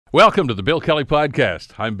Welcome to the Bill Kelly Podcast.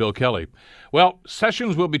 I'm Bill Kelly. Well,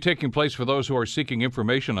 sessions will be taking place for those who are seeking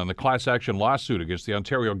information on the class action lawsuit against the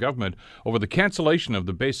Ontario government over the cancellation of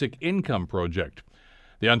the Basic Income Project.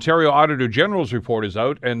 The Ontario Auditor General's report is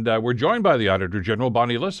out, and we're joined by the Auditor General,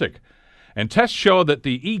 Bonnie Lysyk. And tests show that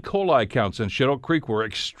the E. coli counts in Shit Oak Creek were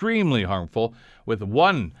extremely harmful, with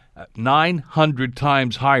one 900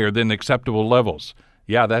 times higher than acceptable levels.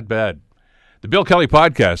 Yeah, that bad. The Bill Kelly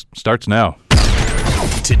Podcast starts now.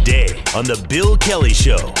 Today on The Bill Kelly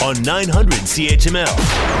Show on 900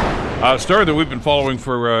 CHML. A story that we've been following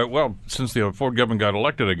for, since the Ford government got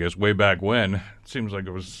elected, I guess, way back when. It seems like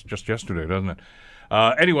it was just yesterday, doesn't it?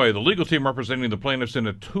 Anyway, the legal team representing the plaintiffs in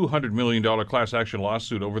a $200 million class action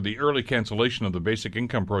lawsuit over the early cancellation of the Basic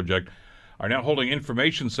Income Project are now holding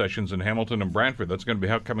information sessions in Hamilton and Brantford. That's going to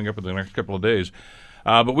be coming up in the next couple of days.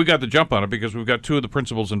 But we got the jump on it because we've got two of the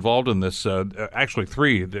principals involved in this, actually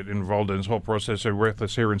three that involved in this whole process are with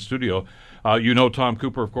us here in studio. You know Tom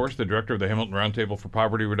Cooper, of course, the director of the Hamilton Roundtable for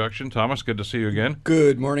Poverty Reduction. Thomas, good to see you again.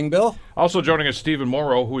 Good morning, Bill. Also joining us, Stephen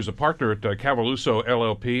Morrow, who is a partner at Cavaluso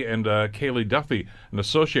LLP, and Kaylee Duffy, an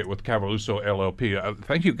associate with Cavaluso LLP.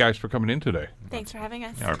 Thank you guys for coming in today. Thanks for having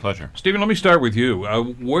us. Yeah, our pleasure. Stephen, let me start with you.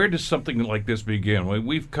 Where does something like this begin?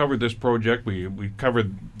 We've covered this project. We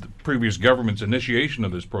covered the previous government's initiation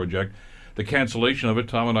of this project, the cancellation of it.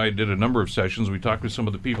 Tom and I did a number of sessions. We talked with some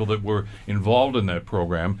of the people that were involved in that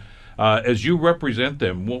program. As you represent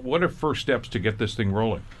them, what are first steps to get this thing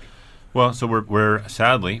rolling? Well, so we're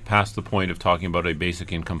sadly past the point of talking about a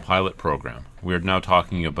basic income pilot program. We're now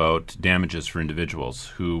talking about damages for individuals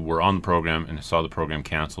who were on the program and saw the program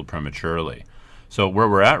canceled prematurely. So where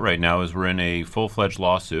we're at right now is we're in a full-fledged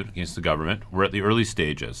lawsuit against the government. We're at the early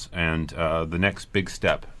stages, and the next big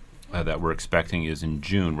step that we're expecting is in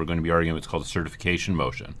June. We're going to be arguing what's called a certification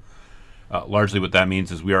motion. Largely what that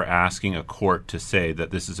means is we are asking a court to say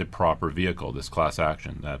that this is a proper vehicle, this class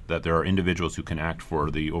action, that there are individuals who can act for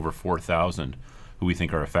the over 4,000 who we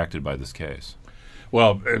think are affected by this case.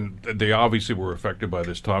 Well, and they obviously were affected by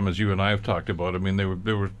this, Tom, as you and I have talked about. I mean,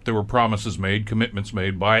 there were promises made, commitments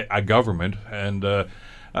made by a government, and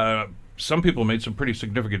some people made some pretty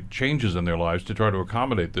significant changes in their lives to try to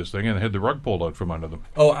accommodate this thing and had the rug pulled out from under them.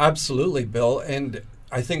 Oh, absolutely, Bill. And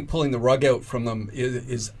I think pulling the rug out from them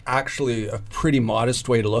is actually a pretty modest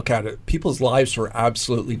way to look at it. People's lives were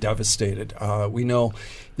absolutely devastated. We know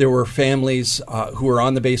there were families who were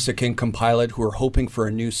on the basic income pilot who were hoping for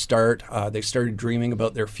a new start. They started dreaming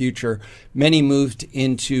about their future. Many moved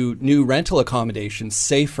into new rental accommodations,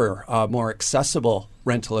 safer, more accessible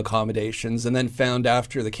rental accommodations, and then found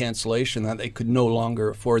after the cancellation that they could no longer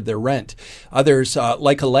afford their rent. Others,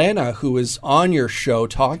 like Alana, who was on your show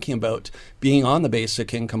talking about being on the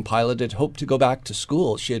basic income pilot, had hoped to go back to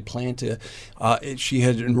school. She had planned to, she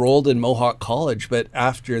had enrolled in Mohawk College, but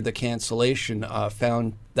after the cancellation,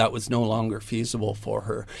 found that was no longer feasible for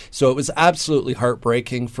her. So it was absolutely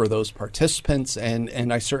heartbreaking for those participants,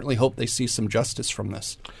 and I certainly hope they see some justice from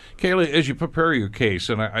this. Kaylee, as you prepare your case,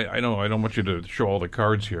 and I know I don't want you to show all the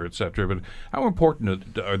cards here, et cetera, but how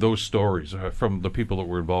important are those stories from the people that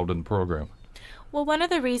were involved in the program? Well, one of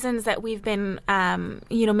the reasons that we've been,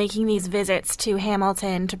 making these visits to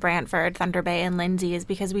Hamilton, to Brantford, Thunder Bay, and Lindsay is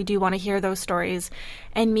because we do want to hear those stories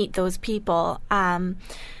and meet those people.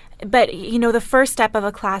 But, the first step of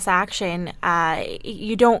a class action,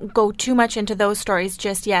 you don't go too much into those stories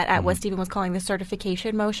just yet at what Stephen was calling the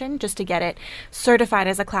certification motion, just to get it certified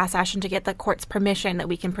as a class action, to get the court's permission that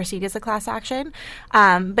we can proceed as a class action.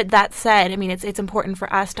 But that said, I mean, it's important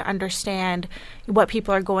for us to understand what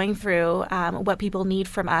people are going through, what people need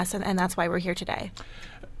from us, and that's why we're here today.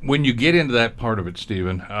 When you get into that part of it,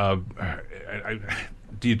 Stephen,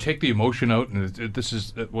 do you take the emotion out, and this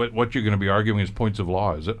is what you're going to be arguing is points of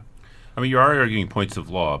law, is it? I mean, you are arguing points of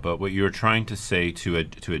law, but what you're trying to say to a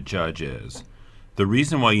judge is the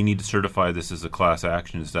reason why you need to certify this as a class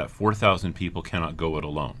action is that 4,000 people cannot go it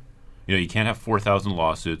alone. You can't have 4,000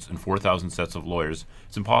 lawsuits and 4,000 sets of lawyers.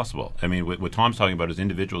 It's impossible. I mean, what Tom's talking about is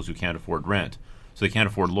individuals who can't afford rent, so they can't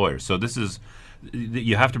afford lawyers. So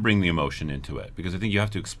you have to bring the emotion into it, because I think you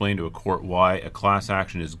have to explain to a court why a class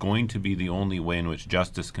action is going to be the only way in which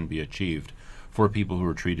justice can be achieved for people who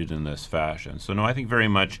are treated in this fashion. So no, I think very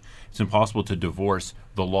much it's impossible to divorce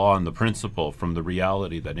the law and the principle from the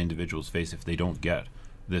reality that individuals face if they don't get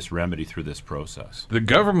this remedy through this process. The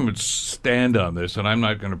government's stand on this, and I'm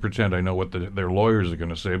not going to pretend I know what their lawyers are going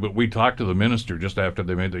to say, but we talked to the minister just after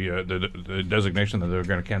they made the designation that they were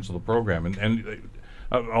going to cancel the program, and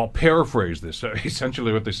I'll paraphrase this.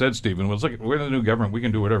 Essentially what they said, Stephen, was, look, we're the new government. We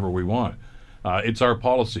can do whatever we want. It's our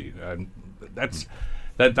policy. And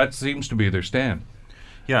that seems to be their stand.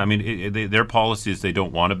 Yeah, I mean, their policy is they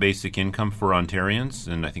don't want a basic income for Ontarians,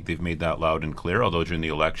 and I think they've made that loud and clear, although during the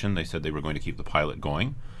election they said they were going to keep the pilot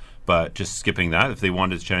going. But just skipping that, if they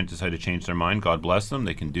wanted to decide to change their mind, God bless them,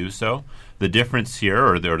 they can do so. The difference here,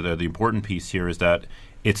 or the important piece here, is that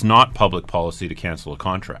it's not public policy to cancel a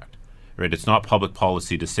contract. Right? It's not public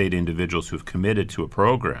policy to say to individuals who have committed to a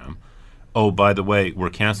program, oh, by the way, we're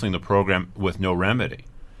canceling the program with no remedy.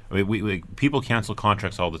 I mean, people cancel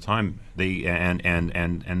contracts all the time. And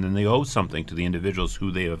then they owe something to the individuals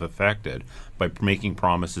who they have affected by making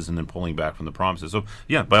promises and then pulling back from the promises. So,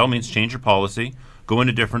 yeah, by all means, change your policy, go in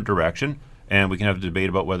a different direction, and we can have a debate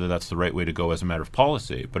about whether that's the right way to go as a matter of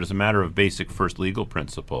policy. But as a matter of basic first legal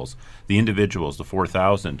principles, the individuals, the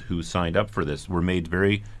 4,000 who signed up for this, were made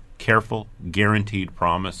very careful, guaranteed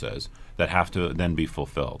promises that have to then be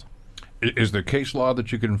fulfilled. Is there case law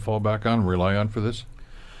that you can fall back on, rely on for this?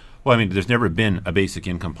 Well, I mean, there's never been a basic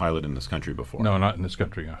income pilot in this country before. No, not in this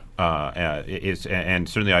country. Yeah. And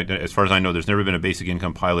certainly, as far as I know, there's never been a basic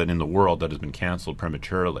income pilot in the world that has been canceled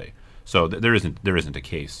prematurely. So there isn't a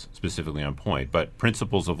case specifically on point. But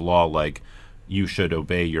principles of law like you should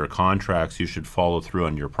obey your contracts, you should follow through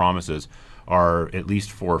on your promises, are at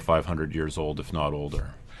least 400 or 500 years old, if not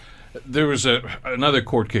older. There was another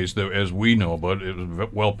court case, though, as we know about. It was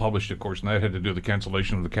well published, of course, and that had to do with the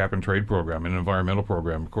cancellation of the cap-and-trade program, an environmental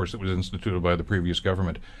program. Of course, it was instituted by the previous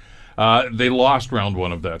government. They lost round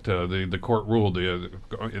one of that. The court ruled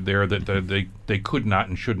there that they could not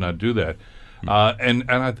and should not do that. I'm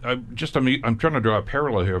trying to draw a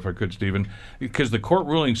parallel here, if I could, Stephen, because the court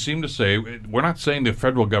ruling seemed to say we're not saying the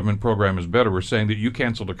federal government program is better. We're saying that you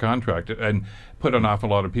canceled a contract and put an awful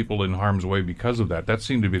lot of people in harm's way because of that. That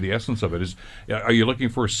seemed to be the essence of it. Are you looking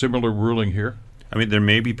for a similar ruling here? I mean, there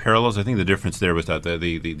may be parallels. I think the difference there was that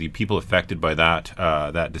the people affected by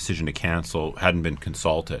that decision to cancel hadn't been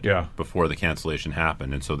consulted before the cancellation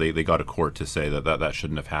happened, and so they got a court to say that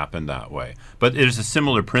shouldn't have happened that way. But there's a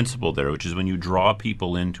similar principle there, which is when you draw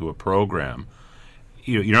people into a program,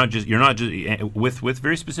 you're not just with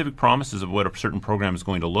very specific promises of what a certain program is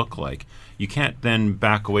going to look like. You can't then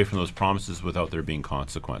back away from those promises without there being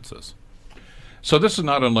consequences. So this is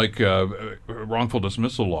not unlike wrongful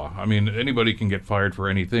dismissal law. I mean, anybody can get fired for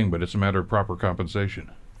anything, but it's a matter of proper compensation.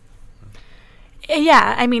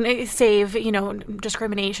 Yeah, I mean, save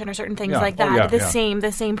discrimination or certain things like that.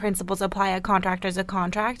 The same principles apply. A contract is a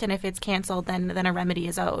contract, and if it's canceled, then a remedy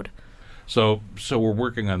is owed. So we're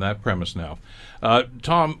working on that premise now.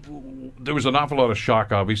 Tom, there was an awful lot of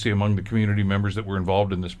shock, obviously, among the community members that were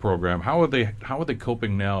involved in this program. How are they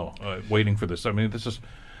coping now, waiting for this? I mean, this is.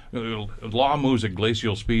 Law moves at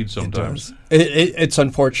glacial speed sometimes. It's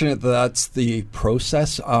unfortunate that's the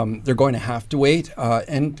process. They're going to have to wait.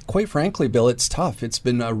 And quite frankly, Bill, it's tough. It's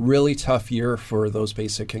been a really tough year for those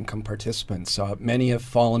basic income participants. Many have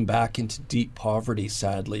fallen back into deep poverty,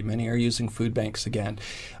 sadly. Many are using food banks again.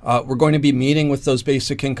 We're going to be meeting with those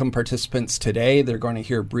basic income participants today. They're going to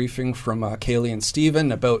hear a briefing from Kaylee and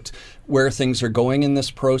Stephen about where things are going in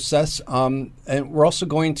this process. And we're also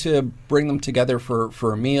going to bring them together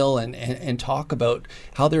for a meal and talk about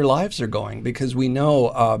how their lives are going, because we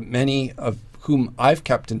know many of whom I've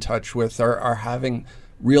kept in touch with are having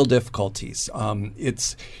real difficulties.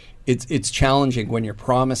 It's challenging when you're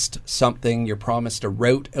promised something, you're promised a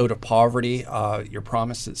route out of poverty, you're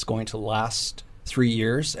promised it's going to last 3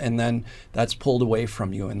 years, and then that's pulled away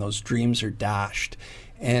from you and those dreams are dashed.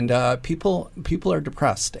 And people are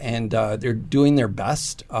depressed, and they're doing their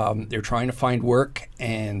best. They're trying to find work,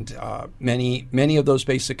 and many of those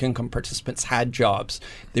basic income participants had jobs.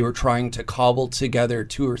 They were trying to cobble together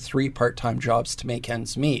 2 or 3 part-time jobs to make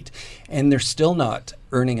ends meet, and they're still not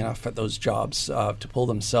earning enough at those jobs to pull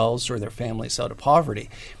themselves or their families out of poverty.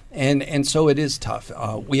 And so it is tough.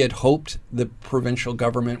 We had hoped the provincial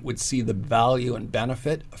government would see the value and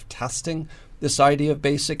benefit of testing this idea of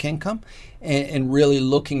basic income and really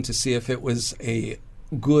looking to see if it was a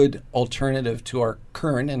good alternative to our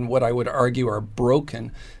current and what I would argue are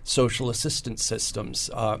broken social assistance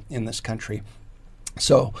systems in this country.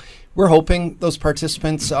 So we're hoping those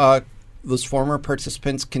participants, those former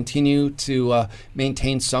participants, continue to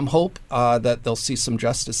maintain some hope that they'll see some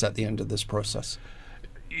justice at the end of this process.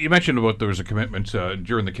 You mentioned about there was a commitment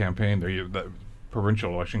during the campaign, the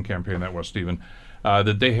provincial election campaign, that was, Stephen,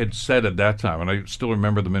 that they had said at that time, and I still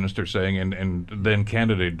remember the minister saying, and then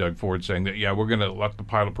candidate Doug Ford saying that, we're going to let the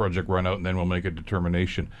pilot project run out and then we'll make a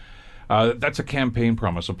determination. That's a campaign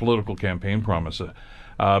promise, a political campaign promise.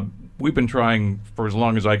 We've been trying for as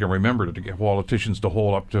long as I can remember to get politicians to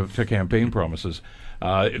hold up to campaign promises.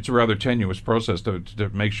 It's a rather tenuous process to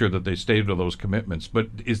make sure that they stay to those commitments. But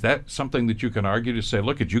is that something that you can argue to say,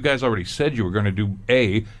 look, you guys already said you were going to do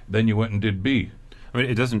A, then you went and did B? I mean,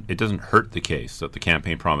 it doesn't hurt the case that the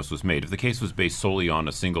campaign promise was made. If the case was based solely on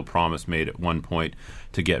a single promise made at one point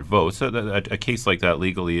to get votes, a case like that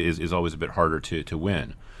legally is always a bit harder to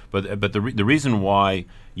win. But the reason why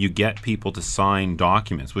you get people to sign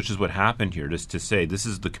documents, which is what happened here, just to say this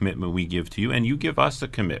is the commitment we give to you, and you give us a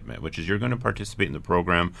commitment, which is you're going to participate in the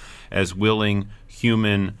program as willing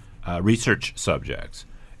human research subjects,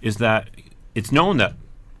 is that it's known that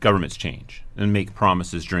governments change and make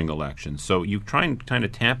promises during elections. So you try and kind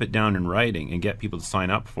of tamp it down in writing and get people to sign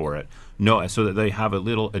up for it, so that they have a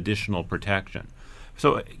little additional protection.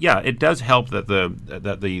 So yeah, it does help that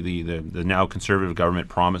the now conservative government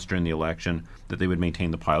promised during the election that they would maintain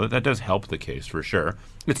the pilot. That does help the case for sure.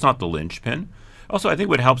 It's not the linchpin. Also, I think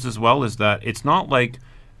what helps as well is that it's not like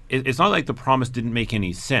the promise didn't make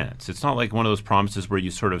any sense. It's not like one of those promises where you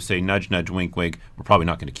sort of say nudge, nudge, wink, wink. We're probably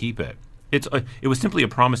not going to keep it. It was simply a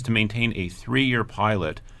promise to maintain a 3-year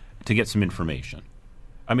pilot to get some information.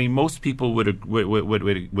 I mean, most people would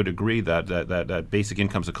agree that basic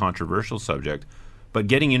income is a controversial subject. But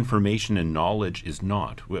getting information and knowledge is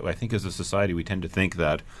not. I think as a society we tend to think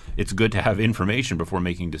that it's good to have information before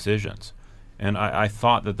making decisions. And I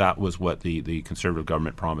thought that was what the Conservative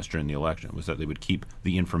government promised during the election, was that they would keep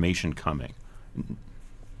the information coming.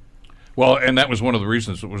 Well, and that was one of the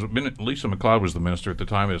reasons. Lisa MacLeod was the minister at the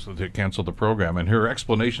time as they canceled the program, and her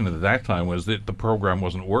explanation at that time was that the program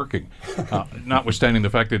wasn't working, notwithstanding the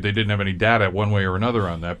fact that they didn't have any data one way or another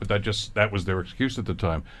on that, but that was their excuse at the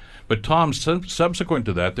time. But Tom, subsequent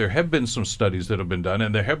to that, there have been some studies that have been done,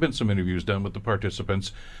 and there have been some interviews done with the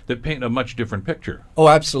participants that paint a much different picture. Oh,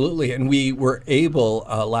 absolutely. And we were able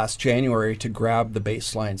last January to grab the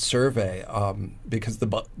baseline survey because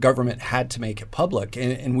the government had to make it public.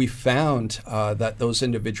 And we found that those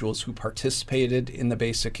individuals who participated in the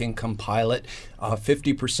basic income pilot,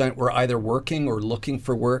 50% were either working or looking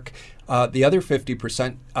for work. The other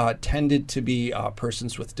 50% tended to be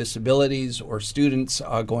persons with disabilities or students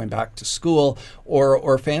going back to school,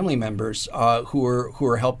 or family members who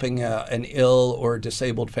are helping an ill or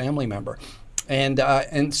disabled family member.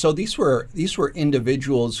 And so these were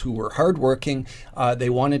individuals who were hardworking. They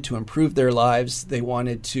wanted to improve their lives. They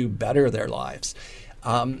wanted to better their lives.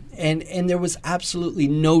 And there was absolutely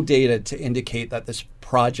no data to indicate that this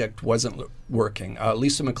project wasn't working.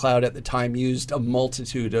 Lisa MacLeod at the time used a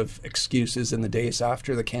multitude of excuses in the days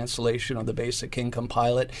after the cancellation of the basic income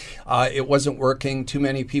pilot. It wasn't working. Too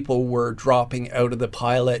many people were dropping out of the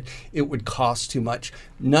pilot. It would cost too much.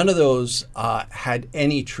 None of those had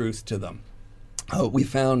any truth to them. We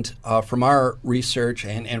found from our research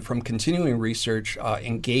and from continuing research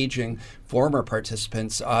engaging former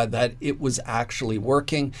participants that it was actually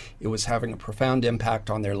working. It was having a profound impact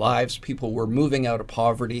on their lives. People were moving out of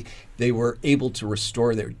poverty. They were able to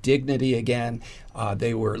restore their dignity again.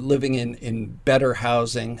 They were living in better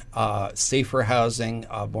housing, safer housing,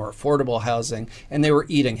 more affordable housing, and they were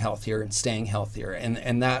eating healthier and staying healthier.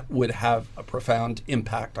 And that would have a profound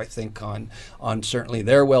impact, I think, on certainly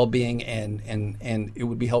their well-being, and it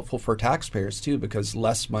would be helpful for taxpayers too, because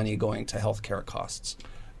less money going to healthcare costs.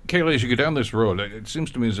 Kayleigh, as you go down this road, it seems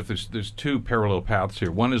to me as if there's two parallel paths here.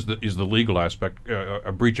 One is the legal aspect,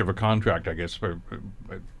 a breach of a contract, I guess, for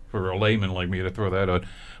a layman like me to throw that out.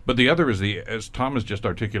 But the other is as Tom has just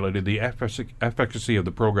articulated, the efficacy of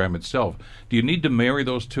the program itself. Do you need to marry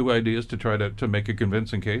those two ideas to try to make a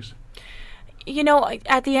convincing case? You know,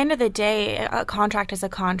 at the end of the day, a contract is a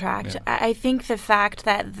contract. Yeah. I think the fact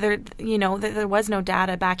that there was no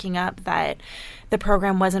data backing up that the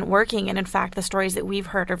program wasn't working, and in fact, the stories that we've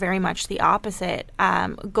heard are very much the opposite,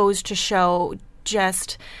 goes to show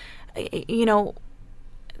just,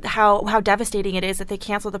 how devastating it is that they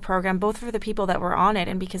canceled the program, both for the people that were on it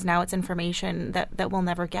and because now it's information that we'll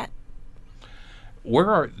never get.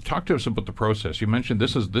 Talk to us about the process. You mentioned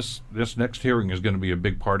this next hearing is going to be a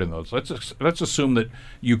big part in those. Let's assume that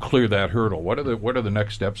you clear that hurdle. What are the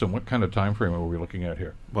next steps, and what kind of time frame are we looking at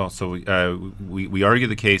here? Well, so we argue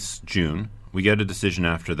the case June. We get a decision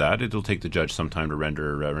after that. It'll take the judge some time to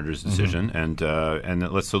render his decision, and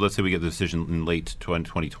let's say we get the decision in late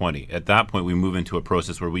 2020. At that point, we move into a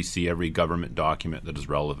process where we see every government document that is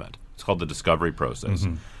relevant. It's called the discovery process.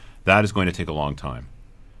 That is going to take a long time.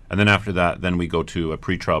 And then after that, then we go to a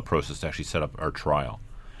pretrial process to actually set up our trial.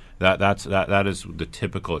 That is the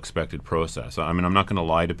typical expected process. I mean, I'm not going to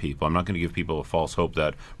lie to people. I'm not going to give people a false hope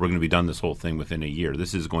that we're going to be done this whole thing within a year.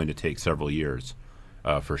 This is going to take several years,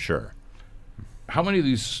 for sure. how many of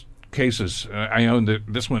these cases, I know that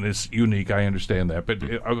this one is unique, I understand that, but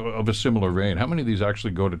of a similar vein, how many of these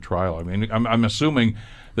actually go to trial? I mean, I'm assuming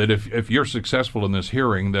that if you're successful in this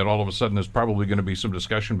hearing, that all of a sudden there's probably going to be some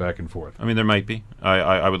discussion back and forth. I mean, there might be.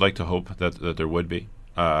 I would like to hope that there would be.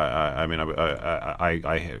 As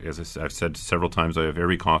I've said several times, I have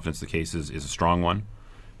every confidence the case is a strong one.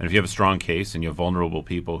 And if you have a strong case and you have vulnerable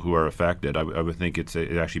people who are affected, I would think it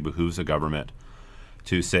actually behooves the government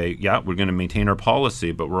to say, yeah, we're going to maintain our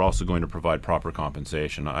policy, but we're also going to provide proper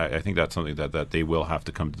compensation. I think that's something that they will have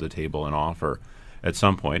to come to the table and offer at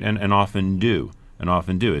some point, and often do.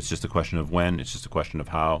 It's just a question of when. It's just a question of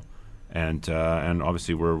how. And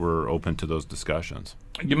obviously we're open to those discussions.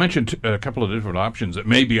 You mentioned a couple of different options that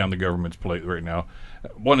may be on the government's plate right now.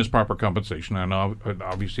 One is proper compensation. I know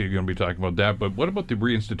obviously you're going to be talking about that, but what about the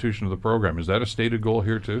reinstitution of the program? Is that a stated goal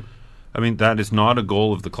here too? I mean, that is not a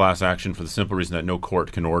goal of the class action for the simple reason that no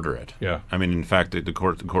court can order it. Yeah. I mean, in fact, the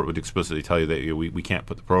court would explicitly tell you that we can't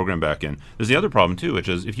put the program back in. There's the other problem, too, which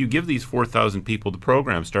is if you give these 4,000 people the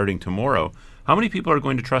program starting tomorrow, how many people are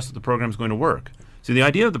going to trust that the program is going to work? See, the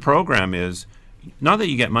idea of the program is not that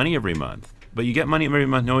you get money every month, but you get money every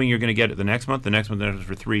month knowing you're going to get it the next month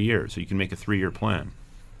for 3 years, so you can make a 3-year plan.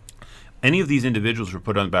 Any of these individuals who are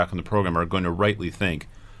put back on the program are going to rightly think,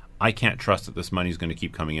 I can't trust that this money is going to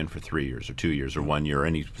keep coming in for 3 years or 2 years or 1 year or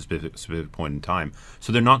any specific point in time.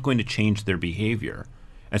 So they're not going to change their behavior.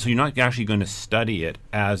 And so you're not actually going to study it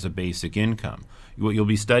as a basic income. What you'll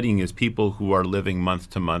be studying is people who are living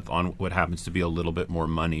month to month on what happens to be a little bit more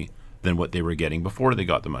money than what they were getting before they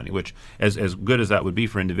got the money, which, as good as that would be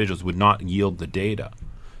for individuals, would not yield the data.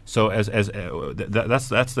 So that's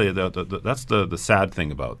the sad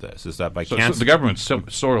thing about this is that so the government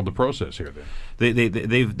soiled the process here. Then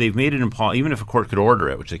they've made it impossible. Even if a court could order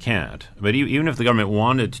it, which they can't, but even if the government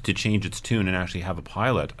wanted to change its tune and actually have a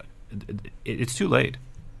pilot, it's too late.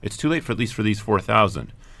 It's too late for at least for these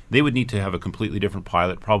 4,000. They would need to have a completely different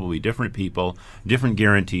pilot, probably different people, different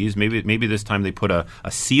guarantees. Maybe this time they put a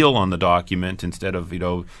seal on the document instead of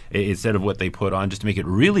what they put on, just to make it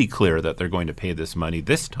really clear that they're going to pay this money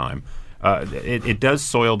this time. It does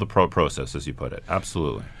soil the process, as you put it.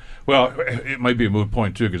 Absolutely. Well, it might be a moot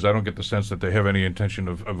point, too, because I don't get the sense that they have any intention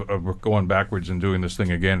of going backwards and doing this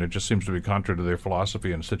thing again. It just seems to be contrary to their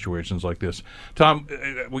philosophy in situations like this. Tom,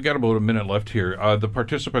 we got about a minute left here. The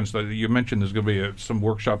participants that you mentioned, there's going to be some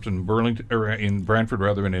workshops in Burlington, or in Brantford,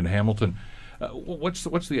 rather, and in Hamilton. What's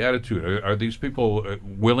the attitude? Are these people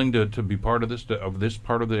willing to be part of this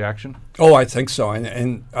part of the action? Oh, I think so,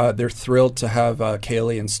 and they're thrilled to have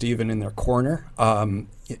Kaylee and Stephen in their corner.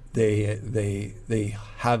 They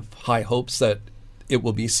have high hopes that it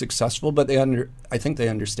will be successful, but I think they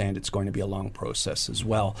understand it's going to be a long process as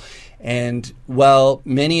well. And while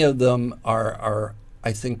many of them are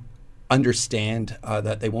I think, understand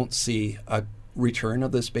that they won't see a return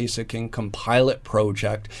of this basic income pilot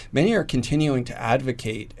project, many are continuing to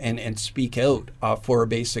advocate and speak out for a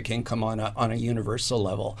basic income on a universal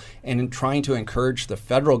level, and in trying to encourage the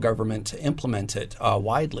federal government to implement it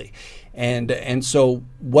widely. And so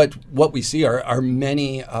what we see are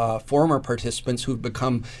many former participants who've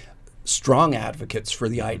become strong advocates for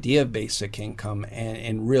the idea of basic income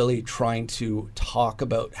and really trying to talk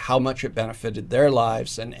about how much it benefited their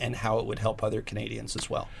lives and how it would help other Canadians as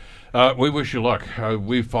well. We wish you luck.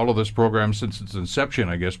 We've followed this program since its inception,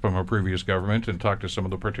 I guess, from our previous government, and talked to some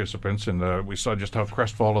of the participants, and we saw just how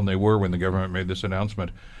crestfallen they were when the government made this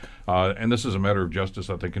announcement. And this is a matter of justice,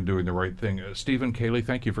 I think, in doing the right thing. Stephen, Kaylee,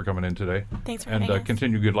 thank you for coming in today. Thanks for having us. And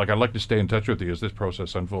continue good luck. I'd like to stay in touch with you as this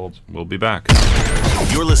process unfolds. We'll be back.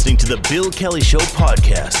 You're listening to the Bill Kelly Show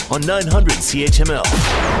podcast on 900 CHML.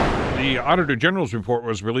 The Auditor General's report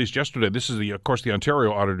was released yesterday. This is, of course, the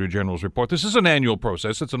Ontario Auditor General's report. This is an annual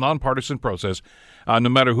process. It's a nonpartisan process. No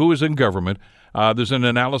matter who is in government, there's an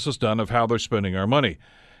analysis done of how they're spending our money.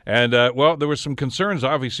 And, there were some concerns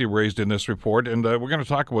obviously raised in this report, and we're going to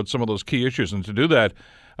talk about some of those key issues. And to do that,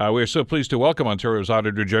 we are so pleased to welcome Ontario's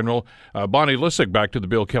Auditor General, Bonnie Lysyk, back to the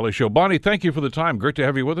Bill Kelly Show. Bonnie, thank you for the time. Great to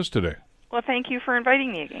have you with us today. Well, thank you for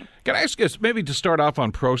inviting me again. Can I ask you, maybe to start off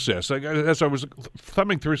on process, as I was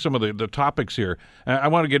thumbing through some of the topics here, I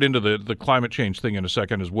want to get into the climate change thing in a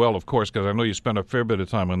second as well, of course, because I know you spent a fair bit of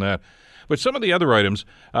time on that. But some of the other items,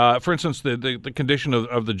 for instance, the condition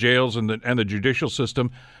of the jails and the judicial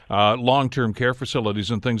system, long-term care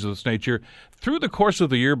facilities and things of this nature. Through the course of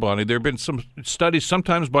the year, Bonnie, there have been some studies,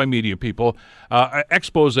 sometimes by media people,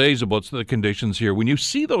 exposés about the conditions here. When you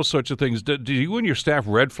see those sorts of things, do you and your staff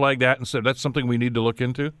red flag that and say that's something we need to look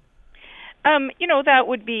into? That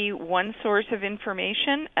would be one source of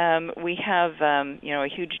information. We have, a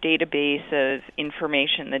huge database of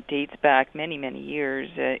information that dates back many, many years.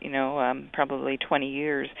 Probably 20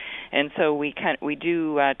 years, and so we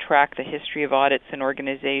do track the history of audits and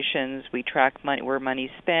organizations. We track where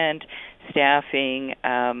money's spent, staffing,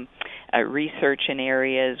 research in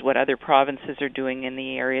areas, what other provinces are doing in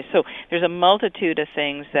the area. So there's a multitude of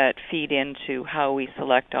things that feed into how we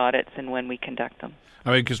select audits and when we conduct them.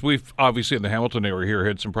 I mean, because we've obviously in the Hamilton area here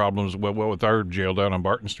had some problems with our jail down on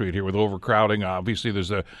Barton Street here with overcrowding. Obviously, there's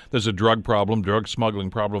a drug problem, drug smuggling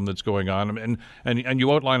problem that's going on, and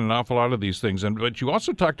you outline an awful lot of these things. But you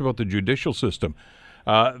also talked about the judicial system,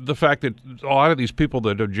 the fact that a lot of these people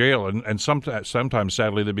that are jail and sometimes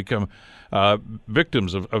sadly they become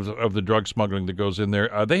victims of the drug smuggling that goes in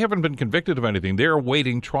there. They haven't been convicted of anything. They're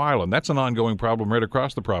awaiting trial, and that's an ongoing problem right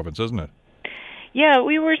across the province, isn't it? Yeah,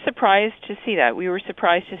 we were surprised to see that. We were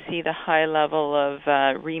surprised to see the high level of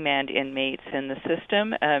remand inmates in the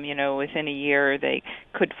system. Within a year, they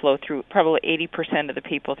could flow through. Probably 80% of the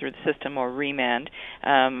people through the system or remand.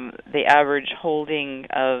 The average holding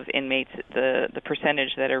of inmates, the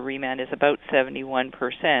percentage that are remand is about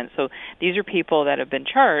 71%. So these are people that have been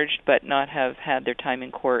charged but not have had their time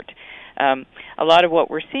in court. A lot of what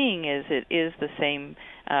we're seeing is it is the same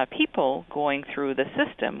people going through the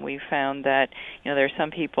system. We found that there are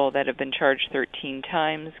some people that have been charged 13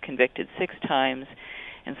 times, convicted 6 times,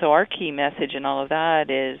 and so our key message in all of that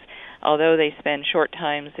is, although they spend short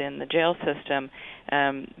times in the jail system,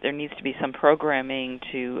 there needs to be some programming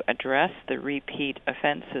to address the repeat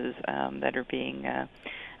offenses that are being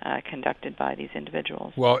conducted by these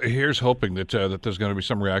individuals. Well, here's hoping that there's going to be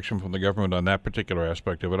some reaction from the government on that particular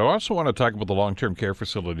aspect of it. I also want to talk about the long-term care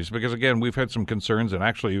facilities because, again, we've had some concerns, and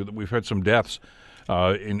actually we've had some deaths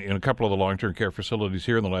in a couple of the long-term care facilities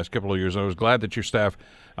here in the last couple of years. I was glad that your staff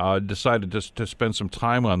decided to spend some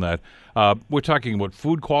time on that. We're talking about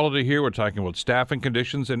food quality here. We're talking about staffing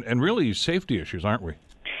conditions and really safety issues, aren't we?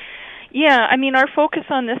 Yeah, our focus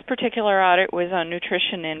on this particular audit was on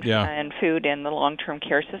nutrition and food in the long-term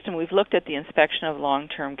care system. We've looked at the inspection of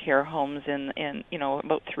long-term care homes in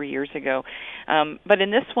about 3 years ago, but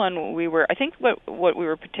in this one, I think what we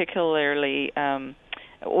were particularly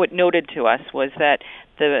what noted to us was that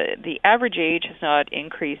the average age has not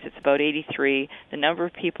increased. It's about 83. The number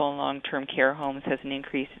of people in long-term care homes hasn't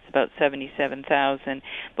increased. It's about 77,000.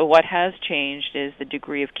 But what has changed is the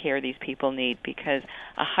degree of care these people need, because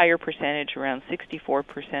a higher percentage, around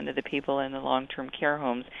 64% of the people in the long-term care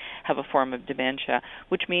homes have a form of dementia,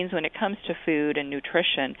 which means when it comes to food and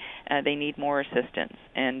nutrition, they need more assistance.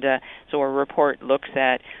 And so our report looks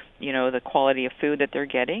at the quality of food that they're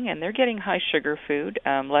getting, and they're getting high sugar food,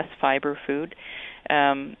 less fiber food.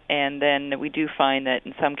 And then we do find that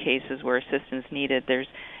in some cases where assistance needed, there's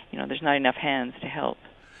not enough hands to help.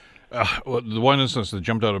 Well, the one instance that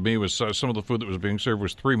jumped out at me was some of the food that was being served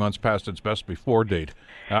was 3 months past its best before date.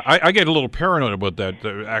 I get a little paranoid about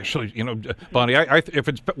that. Actually, Bonnie, if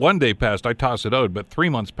it's 1 day past, I toss it out. But 3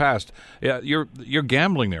 months past, you're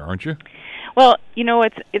gambling there, aren't you? Well,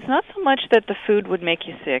 it's not so much that the food would make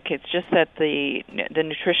you sick. It's just that the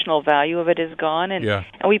nutritional value of it is gone. And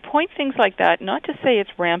we point things like that, not to say it's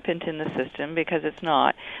rampant in the system, because it's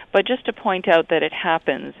not, but just to point out that it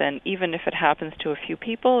happens. And even if it happens to a few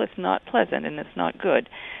people, it's not pleasant and it's not good.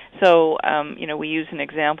 So, we use an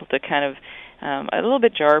example to kind of a little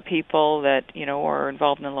bit jar people that are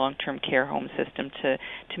involved in the long-term care home system to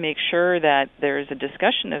make sure that there's a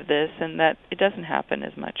discussion of this and that it doesn't happen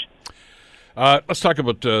as much. Let's talk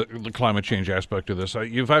about the climate change aspect of this.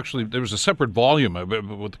 There was a separate volume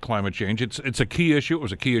with climate change. It's a key issue. It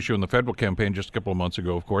was a key issue in the federal campaign just a couple of months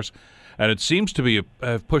ago, of course, and it seems to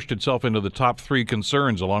have pushed itself into the top 3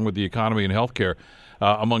 concerns, along with the economy and healthcare,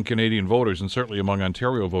 among Canadian voters and certainly among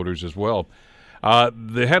Ontario voters as well.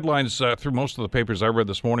 The headlines through most of the papers I read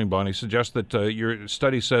this morning, Bonnie, suggest that your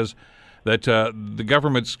study says that the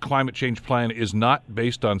government's climate change plan is not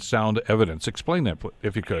based on sound evidence. Explain that,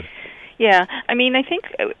 if you could. Yeah, I think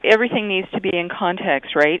everything needs to be in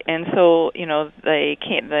context, right? And so,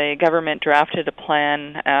 the government drafted a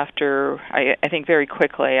plan after, I think very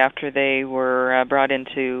quickly after they were brought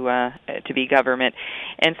into to be government.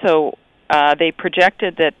 And so they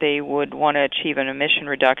projected that they would want to achieve an emission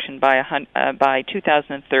reduction by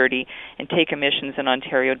 2030 and take emissions in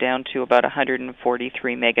Ontario down to about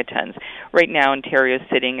 143 megatons. Right now, Ontario is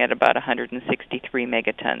sitting at about 163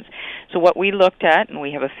 megatons. So what we looked at, and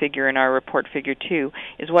we have a figure in our report, figure 2,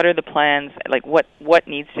 is what are the plans, like what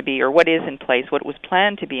needs to be, or what is in place, what was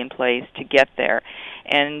planned to be in place to get there.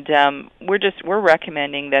 And we're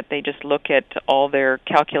recommending that they just look at all their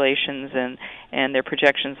calculations and their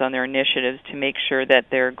projections on their initiatives to make sure that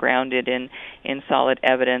they're grounded in solid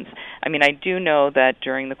evidence. I mean, I do know that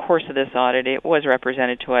during the course of this audit, it was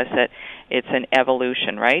represented to us that it's an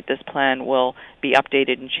evolution, right? This plan will be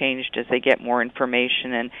updated and changed as they get more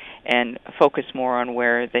information and focus more on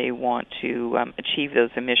where they want to achieve those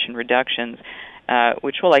emission reductions,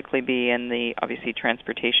 which will likely be in the, obviously,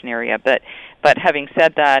 transportation area. But having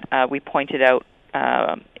said that, we pointed out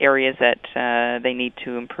areas that they need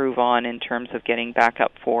to improve on in terms of getting back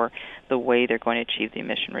up for the way they're going to achieve the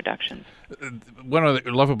emission reductions. What I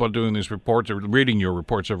love about doing these reports, or reading your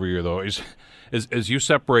reports every year, though, is you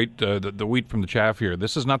separate the wheat from the chaff here.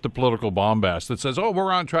 This is not the political bombast that says, oh,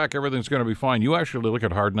 we're on track, everything's going to be fine. You actually look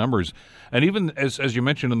at hard numbers. And even, as you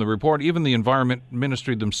mentioned in the report, even the Environment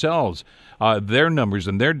Ministry themselves, their numbers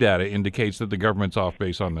and their data indicates that the government's off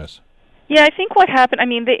base on this. Yeah, I think what happened, I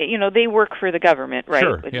mean, they work for the government, right?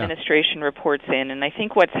 Sure, Administration reports in, and I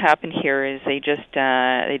think what's happened here is they just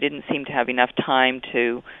they didn't seem to have enough time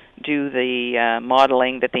to do the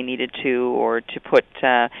modeling that they needed to, or to put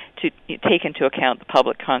to take into account the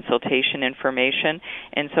public consultation information.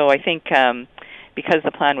 And so I think because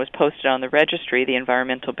the plan was posted on the registry, the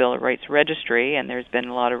Environmental Bill of Rights Registry, and there's been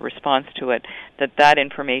a lot of response to it, that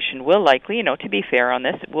information will likely, to be fair on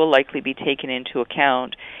this, will likely be taken into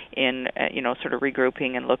account in, sort of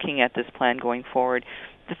regrouping and looking at this plan going forward.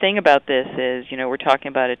 The thing about this is, we're talking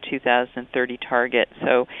about a 2030 target,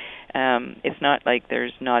 so it's not like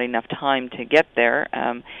there's not enough time to get there.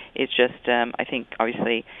 It's just, I think,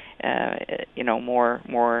 obviously,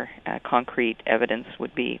 more concrete evidence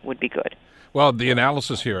would be good. Well, the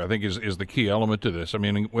analysis here, I think, is the key element to this. I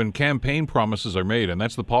mean, when campaign promises are made, and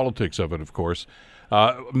that's the politics of it, of course,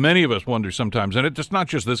 many of us wonder sometimes, and it's not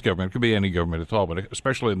just this government, it could be any government at all, but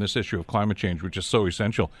especially in this issue of climate change, which is so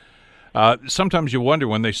essential. Sometimes you wonder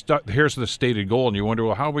when they here's the stated goal, and you wonder,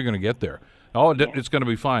 well, how are we going to get there? Oh, it's going to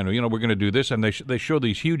be fine. We're going to do this, and they show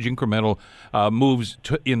these huge incremental moves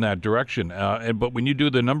in that direction. But when you do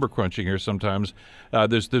the number crunching here, sometimes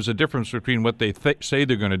there's a difference between what they say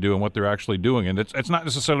they're going to do and what they're actually doing, and it's not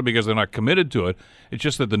necessarily because they're not committed to it. It's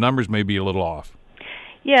just that the numbers may be a little off.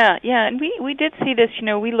 Yeah, and we did see this.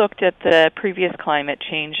 We looked at the previous climate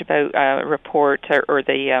change report or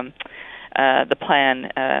the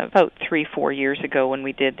plan about 3-4 years ago when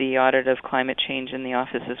we did the audit of climate change in the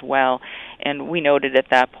office as well, and we noted at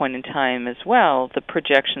that point in time as well the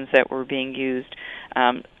projections that were being used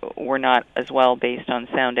were not as well based on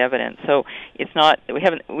sound evidence. So it's not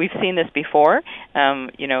we've seen this before,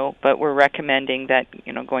 but we're recommending that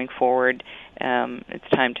going forward it's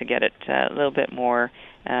time to get it a little bit more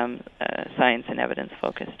science and evidence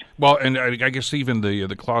focused. Well, and I guess even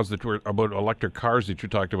the clause that were about electric cars that you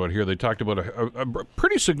talked about here, they talked about a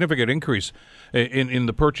pretty significant increase in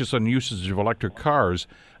the purchase and usage of electric cars,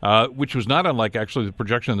 which was not unlike actually the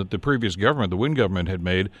projection that the previous government, the Wynne government, had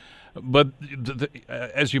made. But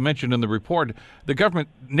as you mentioned in the report, the government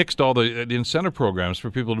nixed all the incentive programs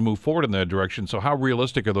for people to move forward in that direction. So how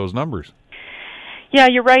realistic are those numbers? Yeah,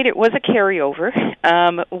 you're right. It was a carryover.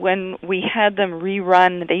 When we had them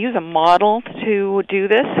rerun, they use a model to do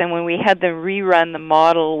this, and when we had them rerun the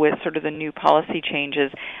model with sort of the new policy changes,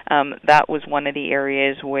 that was one of the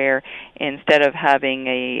areas where instead of having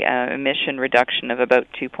a emission reduction of about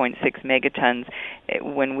 2.6 megatons,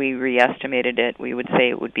 when we re-estimated it, we would say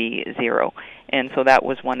it would be 0. And so that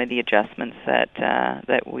was one of the adjustments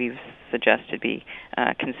that we've suggested be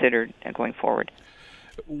considered going forward.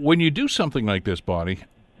 When you do something like this, Bonnie,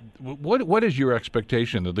 what is your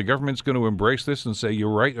expectation? That the government's going to embrace this and say,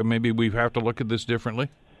 you're right, or maybe we have to look at this differently?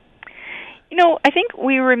 I think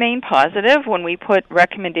we remain positive when we put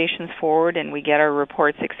recommendations forward and we get our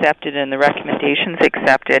reports accepted and the recommendations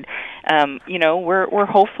accepted. We're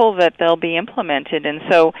hopeful that they'll be implemented, and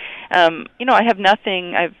so I have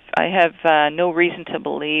nothing. I have no reason to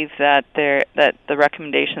believe that the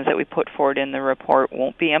recommendations that we put forward in the report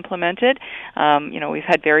won't be implemented. We've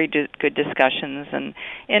had very good discussions, and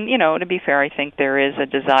to be fair, I think there is a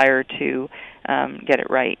desire to get it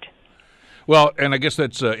right. Well, and I guess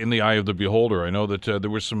that's in the eye of the beholder. I know that there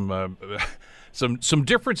were some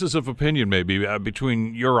differences of opinion maybe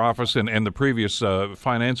between your office and the previous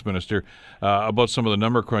finance minister about some of the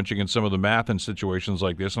number crunching and some of the math in situations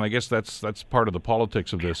like this. And I guess that's part of the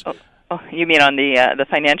politics of this. Oh, you mean on the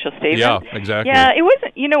financial statement? Yeah, exactly. Yeah, it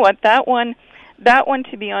wasn't. You know what? That one,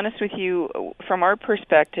 to be honest with you, from our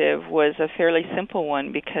perspective, was a fairly simple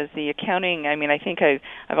one because the accounting, I think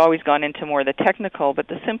I've always gone into more of the technical, but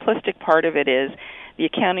the simplistic part of it is the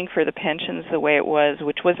accounting for the pensions the way it was,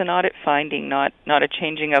 which was an audit finding, not a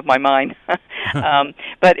changing of my mind,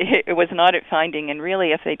 but it was an audit finding. And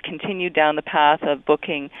really, if they'd continued down the path of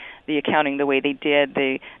booking the accounting the way they did,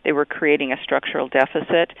 they were creating a structural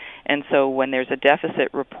deficit. And so when there's a deficit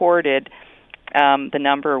reported, the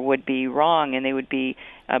number would be wrong, and they would be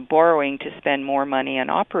borrowing to spend more money on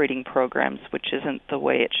operating programs, which isn't the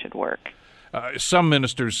way it should work. Some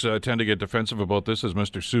ministers tend to get defensive about this, as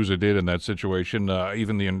Mr. Sousa did in that situation,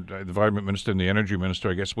 even the Environment Minister and the Energy Minister,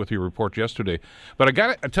 I guess, with your report yesterday. But I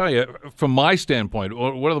got to tell you, from my standpoint,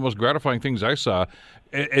 one of the most gratifying things I saw,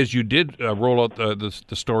 as you did roll out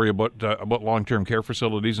the story about long-term care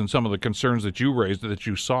facilities and some of the concerns that you raised, that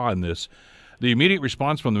you saw in this, the immediate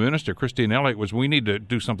response from the minister, Christine Elliott, was we need to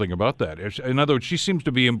do something about that. In other words, she seems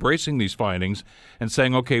to be embracing these findings and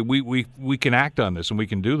saying, okay, we can act on this and we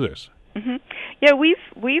can do this. Mm-hmm. Yeah,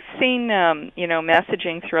 we've seen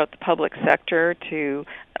messaging throughout the public sector to,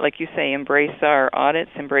 like you say, embrace our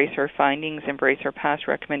audits, embrace our findings, embrace our past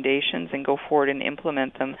recommendations, and go forward and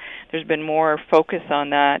implement them. There's been more focus on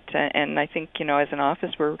that, and I think as an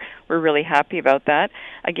office we're really happy about that.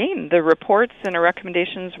 Again, the reports and our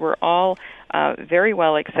recommendations were all very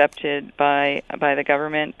well accepted by the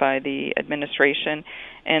government, by the administration,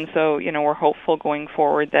 and so we're hopeful going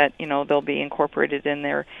forward that they'll be incorporated in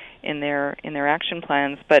their action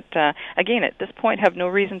plans. But again, at this point, have no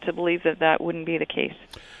reason to believe that wouldn't be the case.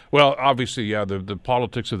 Well, obviously, yeah, the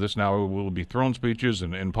politics of this now will be throne speeches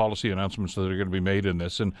and policy announcements that are going to be made in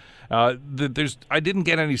this. And I didn't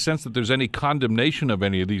get any sense that there's any condemnation of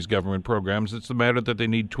any of these government programs. It's the matter that they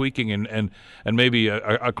need tweaking and maybe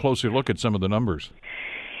a closer look at some of the numbers.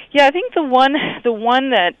 Yeah, I think the one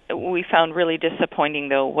that we found really disappointing,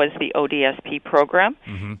 though, was the ODSP program,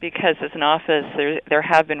 because as an office, there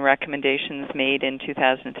have been recommendations made in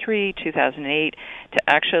 2003, 2008, to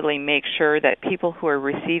actually make sure that people who are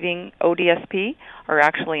receiving ODSP are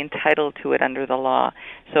actually entitled to it under the law.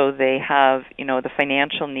 So they have, the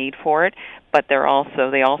financial need for it, but they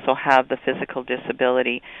also have the physical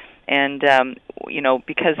disability. And,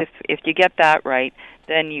 because if you get that right,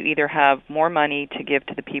 then you either have more money to give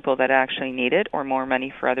to the people that actually need it or more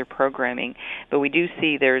money for other programming. But we do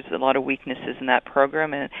see there's a lot of weaknesses in that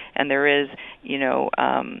program, and there is,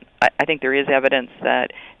 I think there is evidence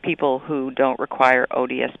that people who don't require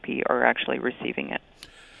ODSP are actually receiving it.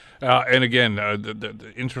 And again,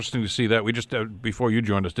 interesting to see that. We just, before you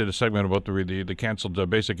joined us, did a segment about the canceled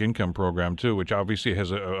basic income program, too, which obviously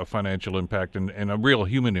has a financial impact and a real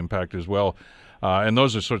human impact as well. And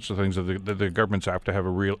those are sorts of things that the governments have to have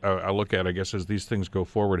a look at, I guess, as these things go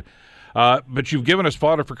forward. But you've given us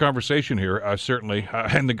fodder for conversation here, certainly,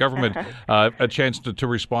 and the government a chance to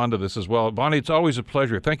respond to this as well. Bonnie, it's always a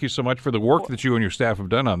pleasure. Thank you so much for the work that you and your staff have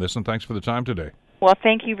done on this, and thanks for the time today. Well,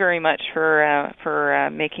 thank you very much for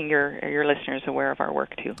making your listeners aware of our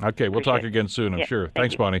work, too. Okay, we'll talk again soon, I'm sure.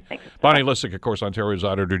 Thanks, Bonnie. Thanks. Bonnie Lysyk, of course, Ontario's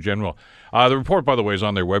Auditor General. The report, by the way, is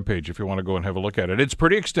on their webpage if you want to go and have a look at it. It's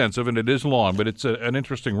pretty extensive, and it is long, but it's an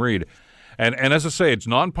interesting read. And as I say, it's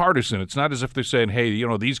nonpartisan. It's not as if they're saying, hey,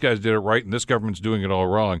 these guys did it right and this government's doing it all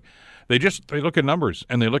wrong. They look at numbers,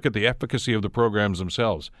 and they look at the efficacy of the programs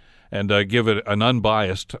themselves and give it an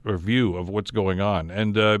unbiased view of what's going on.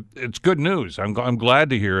 And it's good news. I'm glad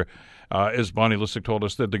to hear, as Bonnie Lysyk told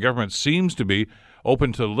us, that the government seems to be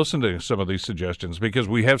open to listen to some of these suggestions, because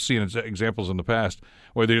we have seen examples in the past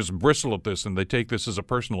where they just bristle at this and they take this as a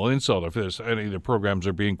personal insult if any of the programs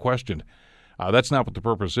are being questioned. That's not what the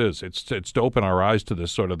purpose is. It's to open our eyes to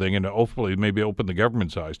this sort of thing and to hopefully maybe open the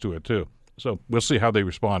government's eyes to it, too. So we'll see how they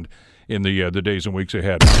respond in the days and weeks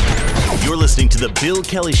ahead. You're listening to the Bill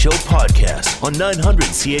Kelly Show podcast on 900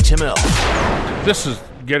 CHML. This is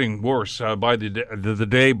getting worse by the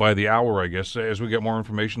day, by the hour, I guess, as we get more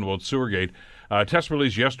information about Sewergate. Tests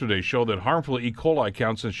released yesterday show that harmful E. coli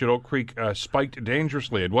counts in Chedoke Creek spiked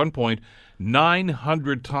dangerously. At one point,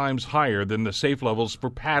 900 times higher than the safe levels for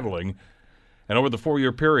paddling. And over the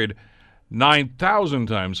 4-year period, 9,000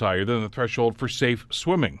 times higher than the threshold for safe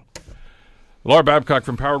swimming. Laura Babcock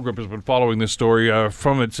from Power Group has been following this story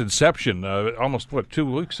from its inception, almost, 3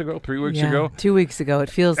 weeks ago? 2 weeks ago.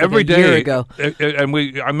 It feels like every a day, year ago. And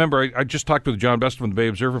I remember I just talked with John Best from the Bay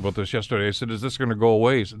Observer about this yesterday. I said, is this going to go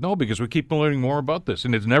away? He said, no, because we keep learning more about this,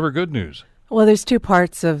 and it's never good news. Well, there's two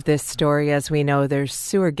parts of this story, as we know. There's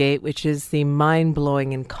Sewergate, which is the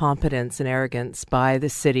mind-blowing incompetence and arrogance by the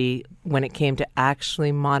city when it came to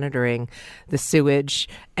actually monitoring the sewage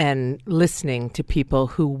and listening to people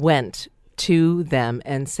who went to them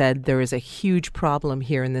and said there is a huge problem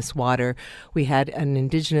here in this water. We had an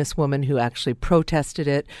Indigenous woman who actually protested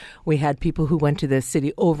it. We had people who went to the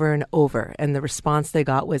city over and over, and the response they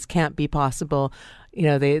got was, can't be possible. You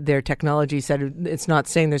know, their technology said it's not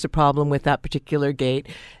saying there's a problem with that particular gate.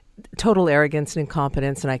 Total arrogance and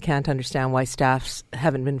incompetence, and I can't understand why staffs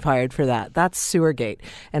haven't been fired for that. That's Sewergate.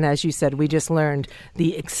 And as you said, we just learned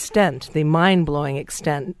the extent, the mind-blowing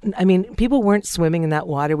extent. I mean, people weren't swimming in that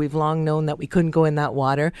water. We've long known that we couldn't go in that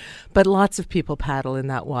water, but lots of people paddle in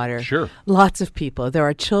that water. Sure. Lots of people. There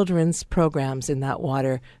are children's programs in that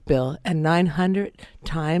water, Bill, and 900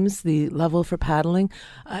 times the level for paddling.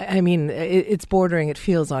 I mean, it's bordering, it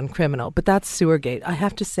feels on criminal, but that's Sewergate. I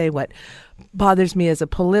have to say what bothers me as a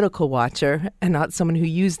political watcher and not someone who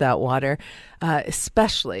used that water,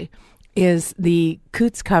 especially, is the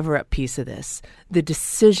Coutts cover-up piece of this. The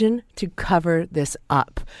decision to cover this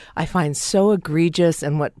up, I find so egregious,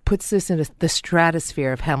 and what puts this into the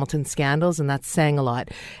stratosphere of Hamilton scandals, and that's saying a lot.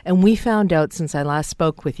 And we found out since I last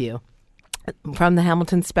spoke with you, from the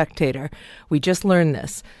Hamilton Spectator, we just learned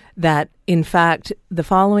this, that in fact the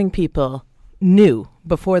following people knew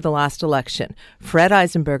before the last election: Fred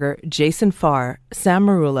Eisenberger, Jason Farr, Sam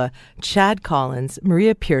Marula, Chad Collins,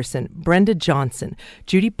 Maria Pearson, Brenda Johnson,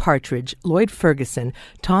 Judy Partridge, Lloyd Ferguson,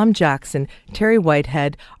 Tom Jackson, Terry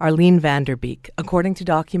Whitehead, Arlene Vanderbeek. According to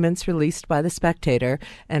documents released by The Spectator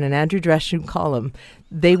and an Andrew Dreschun column,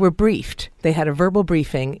 they were briefed. They had a verbal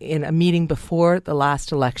briefing in a meeting before the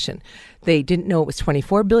last election. They didn't know it was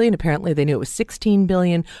 $24 billion. Apparently they knew it was $16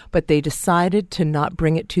 billion, but they decided to not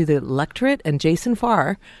bring it to the electorate. And Jason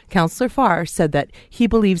Farr, Councillor Farr, said that he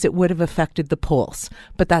believes it would have affected the polls,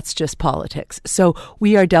 but that's just politics. So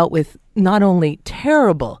we are dealt with not only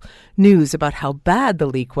terrible news about how bad the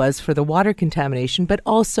leak was for the water contamination, but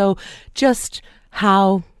also just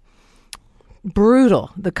how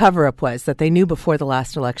brutal the cover-up was that they knew before the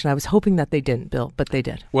last election. I was hoping that they didn't, Bill, but they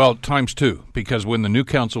did. Well, times two, because when the new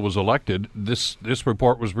council was elected, this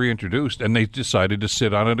report was reintroduced, and they decided to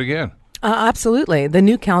sit on it again. Absolutely. The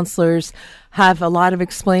new councillors have a lot of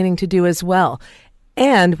explaining to do as well.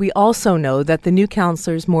 And we also know that the new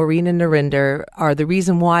councillors, Maureen and Narinder, are the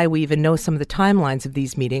reason why we even know some of the timelines of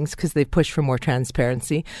these meetings, because they've pushed for more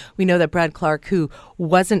transparency. We know that Brad Clark, who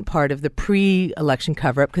wasn't part of the pre-election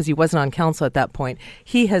cover-up because he wasn't on council at that point,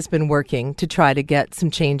 he has been working to try to get some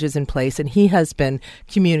changes in place, and he has been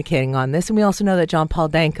communicating on this. And we also know that John Paul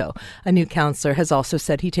Danko, a new councillor, has also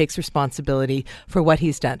said he takes responsibility for what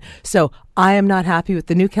he's done. So I am not happy with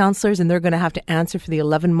the new councillors, and they're going to have to answer for the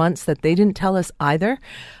 11 months that they didn't tell us either.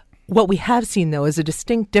 What we have seen, though, is a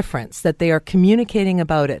distinct difference, that they are communicating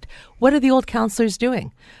about it. What are the old councillors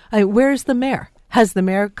doing? Where's the mayor? Has the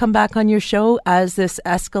mayor come back on your show as this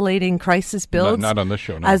escalating crisis builds? Not on this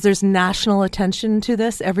show, no. As there's national attention to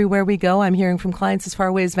this everywhere we go. I'm hearing from clients as far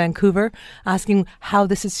away as Vancouver asking how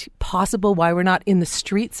this is possible, why we're not in the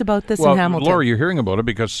streets about this in Hamilton. Laura, you're hearing about it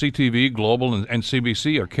because CTV, Global, and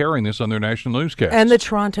CBC are carrying this on their national newscasts. And the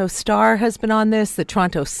Toronto Star has been on this. The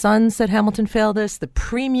Toronto Sun said Hamilton failed this. The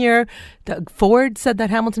Premier, Doug Ford, said that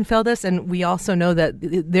Hamilton failed this. And we also know that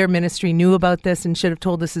their ministry knew about this and should have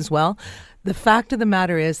told us as well. The fact of the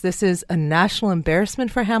matter is this is a national embarrassment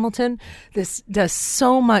for Hamilton. This does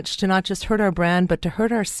so much to not just hurt our brand, but to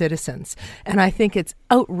hurt our citizens. And I think it's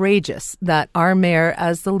outrageous that our mayor,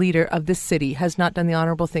 as the leader of this city, has not done the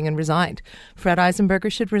honorable thing and resigned. Fred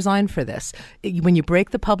Eisenberger should resign for this. When you break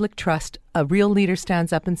the public trust, a real leader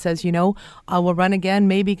stands up and says, you know, I will run again,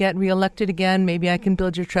 maybe get reelected again, maybe I can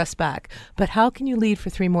build your trust back. But how can you lead for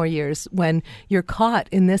 3 more years when you're caught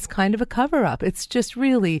in this kind of a cover-up? It's just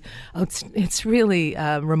really, it's really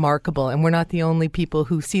remarkable. And we're not the only people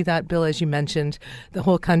who see that, Bill. As you mentioned, the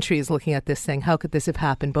whole country is looking at this saying, how could this have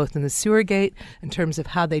happened, both in the Sewergate, in terms of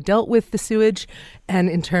how they dealt with the sewage, and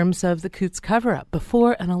in terms of the Coutts cover-up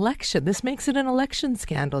before an election. This makes it an election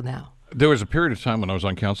scandal now. There was a period of time when I was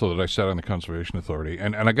on council that I sat on the Conservation Authority,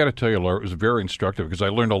 and I got to tell you, Laura, it was very instructive because I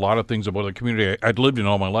learned a lot of things about the community I'd lived in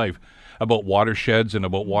all my life, about watersheds and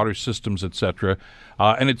about water systems, etc.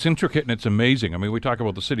 And it's intricate and it's amazing. I mean, we talk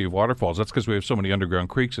about the city of waterfalls. That's because we have so many underground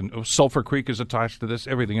creeks, and Sulphur Creek is attached to this,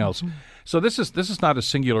 everything else. Mm-hmm. So this is not a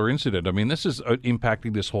singular incident. I mean, this is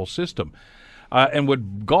impacting this whole system. And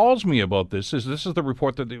what galls me about this is the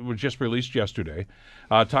report that was just released yesterday.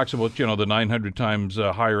 Talks about, you know, the 900 times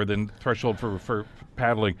higher than threshold for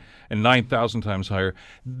paddling and 9,000 times higher.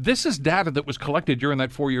 This is data that was collected during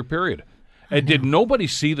that 4-year period. And did nobody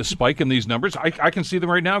see the spike in these numbers? I can see them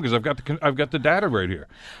right now because I've got the data right here.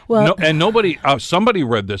 Well, and nobody somebody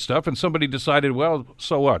read this stuff and somebody decided, well,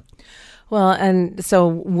 so what? Well, and so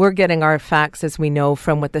we're getting our facts, as we know,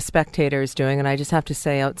 from what the Spectator is doing. And I just have to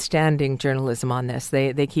say, outstanding journalism on this.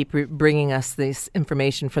 They keep bringing us this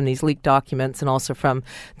information from these leaked documents and also from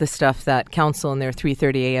the stuff that Council in their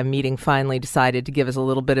 3:30 a.m. meeting finally decided to give us a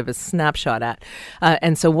little bit of a snapshot at.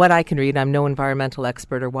 And so what I can read, I'm no environmental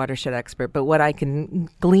expert or watershed expert, but what I can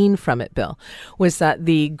glean from it, Bill, was that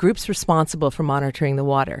the groups responsible for monitoring the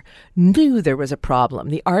water knew there was a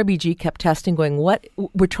problem. The RBG kept testing, going,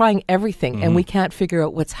 we're trying everything. And we can't figure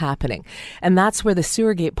out what's happening. And that's where the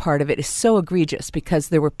Sewergate part of it is so egregious, because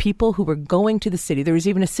there were people who were going to the city. There was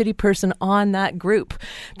even a city person on that group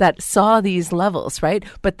that saw these levels, right?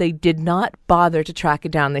 But they did not bother to track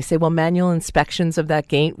it down. They say, well, manual inspections of that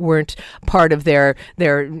gate weren't part of their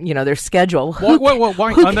schedule. Who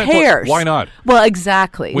cares? Why not? Well,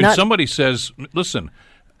 exactly. When somebody says, listen,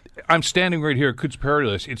 I'm standing right here at Coutts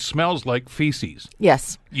Perilous. It smells like feces.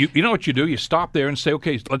 Yes. You know what you do? You stop there and say,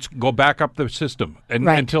 okay, let's go back up the system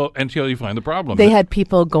until you find the problem. They had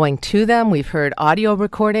people going to them. We've heard audio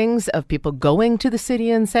recordings of people going to the city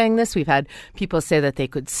and saying this. We've had people say that they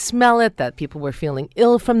could smell it, that people were feeling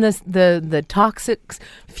ill from this, the toxic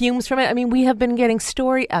fumes from it. I mean, we have been getting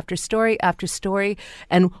story after story after story.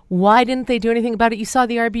 And why didn't they do anything about it? You saw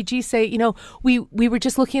the RBG say, we were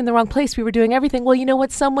just looking in the wrong place. We were doing everything. Well, you know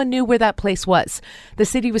what? Someone knew where that place was. The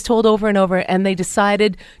city was told over and over, and they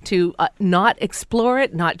decided to not explore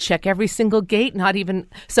it, not check every single gate, not even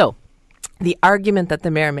so. The argument that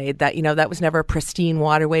the mayor made that, that was never a pristine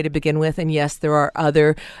waterway to begin with, and yes, there are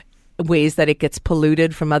other ways that it gets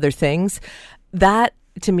polluted from other things, that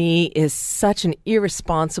to me is such an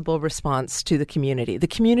irresponsible response to the community. The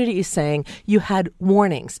community is saying you had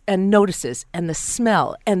warnings and notices and the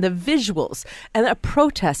smell and the visuals and a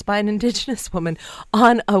protest by an Indigenous woman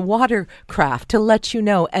on a watercraft to let you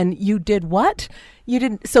know. And you did what? You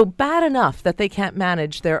didn't. So bad enough that they can't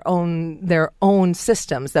manage their own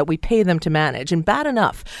systems that we pay them to manage, and bad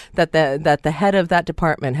enough that the head of that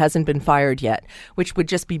department hasn't been fired yet, which would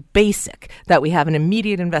just be basic, that we have an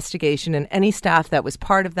immediate investigation and any staff that was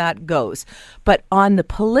part of that goes. But on the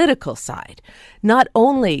political side, not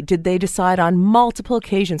only did they decide on multiple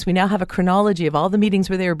occasions, we now have a chronology of all the meetings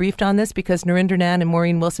where they were briefed on this, because Narinder Nann and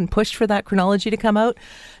Maureen Wilson pushed for that chronology to come out.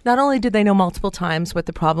 Not only did they know multiple times what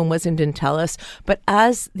the problem was and didn't tell us, but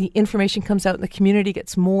as the information comes out and the community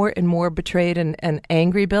gets more and more betrayed and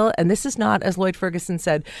angry, Bill, and this is not, as Lloyd Ferguson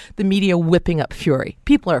said, the media whipping up fury.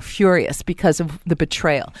 People are furious because of the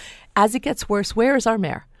betrayal. As it gets worse, where is our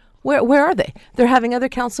mayor? Where are they? They're having other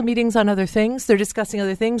council meetings on other things. They're discussing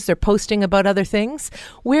other things. They're posting about other things.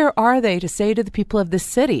 Where are they to say to the people of this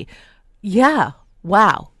city, yeah,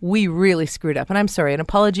 wow, we really screwed up? And I'm sorry, an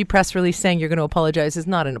apology press release saying you're going to apologize is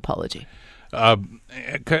not an apology.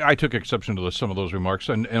 I took exception to some of those remarks,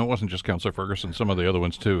 and it wasn't just Councillor Ferguson. Some of the other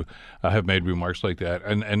ones, too, have made remarks like that.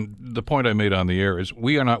 And the point I made on the air is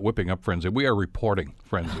we are not whipping up frenzy. We are reporting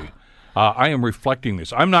frenzy. I am reflecting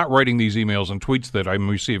this. I'm not writing these emails and tweets that I'm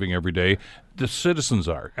receiving every day. The citizens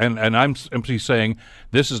are. And I'm simply saying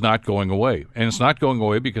this is not going away. And it's not going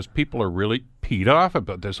away because people are really peed off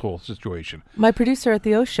about this whole situation. My producer at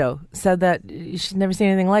the O Show said that she's never seen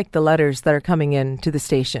anything like the letters that are coming in to the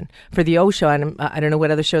station for the O Show. And I don't know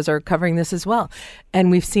what other shows are covering this as well.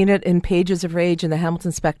 And we've seen it in pages of rage in the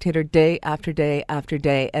Hamilton Spectator day after day after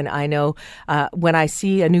day. And I know when I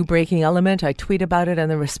see a new breaking element, I tweet about it,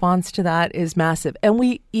 and the response to that is massive. And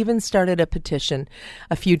we even started a petition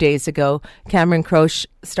a few days ago. Cameron Croce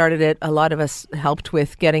started it. A lot of us helped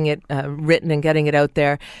with getting it written and getting it out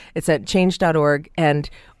there. It's at change.org. And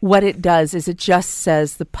what it does is it just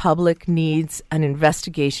says the public needs an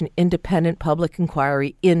investigation, independent public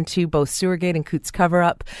inquiry into both Sewergate and Coutts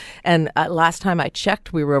cover-up. And last time I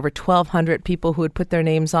checked, we were over 1,200 people who had put their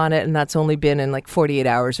names on it, and that's only been in like 48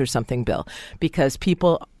 hours or something, Bill, because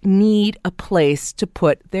people need a place to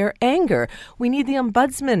put their anger. We need the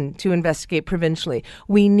ombudsman to investigate provincially.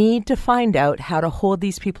 We need to find out how to hold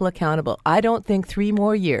these people accountable. I don't think 3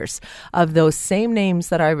 more years of those same names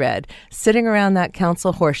that I read sitting around that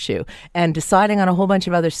council horseshoe and deciding on a whole bunch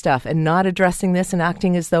of other stuff and not addressing this and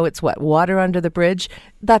acting as though it's water under the bridge.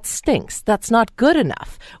 That stinks. That's not good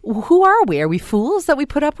enough. Who are we? Are we fools that we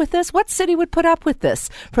put up with this? What city would put up with this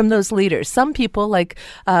from those leaders? Some people, like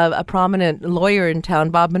a prominent lawyer in town,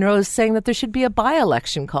 Bob Monroe, is saying that there should be a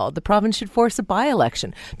by-election called. The province should force a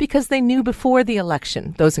by-election because they knew before the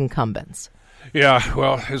election, those incumbents. Yeah,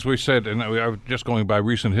 well, as we said, and I'm just going by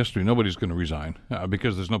recent history, nobody's going to resign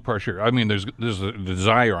because there's no pressure. I mean, there's a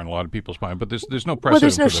desire on a lot of people's mind, but there's no pressure. Well,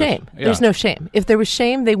 there's no shame. Yeah. There's no shame. If there was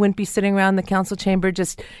shame, they wouldn't be sitting around the council chamber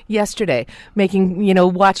just yesterday making,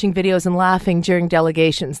 watching videos and laughing during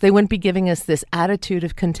delegations. They wouldn't be giving us this attitude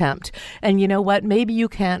of contempt. And you know what? Maybe you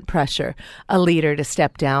can't pressure a leader to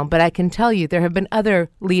step down, but I can tell you there have been other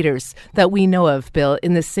leaders that we know of, Bill,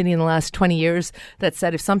 in this city in the last 20 years that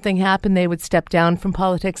said if something happened, they would step down from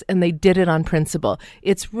politics, and they did it on principle.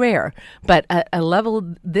 It's rare, but at a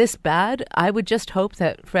level this bad, I would just hope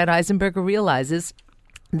that Fred Eisenberger realizes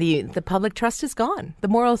the public trust is gone. The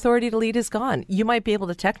moral authority to lead is gone. You might be able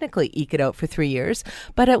to technically eke it out for 3 years,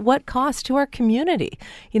 but at what cost to our community?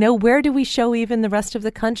 Where do we show even the rest of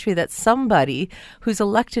the country that somebody who's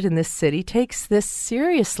elected in this city takes this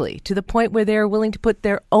seriously to the point where they're willing to put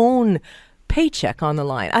their own paycheck on the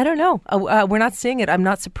line? I don't know. We're not seeing it. I'm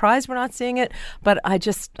not surprised we're not seeing it, but I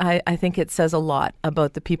think it says a lot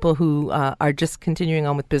about the people who are just continuing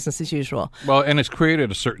on with business as usual. Well, and it's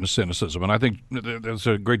created a certain cynicism, and I think there's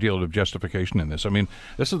a great deal of justification in this. I mean,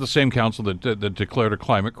 this is the same council that declared a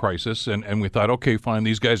climate crisis, and we thought, okay, fine,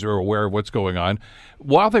 these guys are aware of what's going on.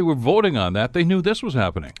 While they were voting on that, they knew this was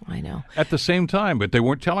happening. I know. At the same time, but they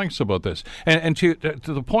weren't telling us about this. And to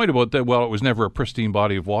the point about that, well, it was never a pristine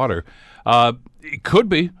body of water. It could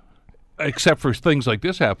be, except for things like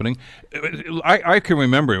this happening. I can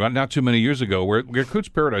remember not too many years ago where Coutts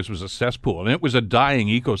Paradise was a cesspool, and it was a dying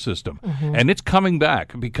ecosystem. Mm-hmm. And it's coming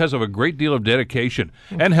back because of a great deal of dedication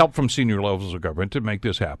and help from senior levels of government to make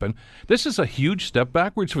this happen. This is a huge step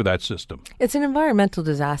backwards for that system. It's an environmental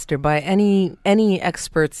disaster by any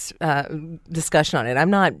expert's discussion on it.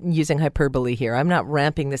 I'm not using hyperbole here. I'm not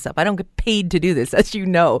ramping this up. I don't get paid to do this, as you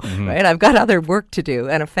know, mm-hmm. right? I've got other work to do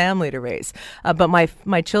and a family to raise. But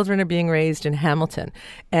my children are being raised in Hamilton,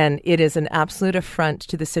 and it is an absolute affront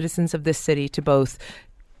to the citizens of this city to both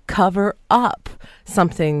cover up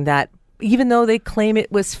something that, even though they claim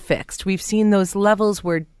it was fixed, we've seen those levels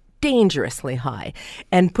were dangerously high,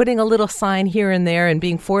 and putting a little sign here and there and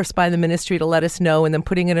being forced by the ministry to let us know and then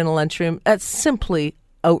putting it in a lunchroom, that's simply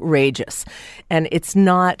outrageous. And it's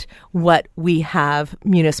not what we have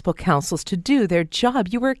municipal councils to do. Their job,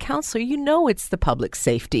 you were a councillor, it's the public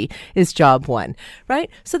safety is job one,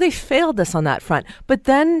 right? So they failed us on that front. But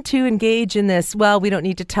then to engage in this, well, we don't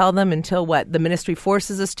need to tell them until the ministry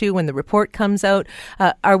forces us to when the report comes out.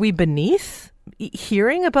 Are we beneath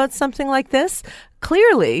hearing about something like this?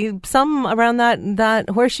 Clearly, some around that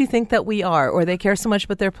horseshoe think that we are, or they care so much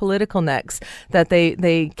about their political necks that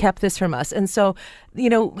they kept this from us. And so,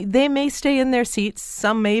 they may stay in their seats.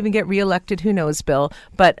 Some may even get reelected. Who knows, Bill?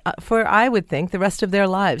 But I would think the rest of their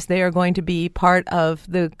lives, they are going to be part of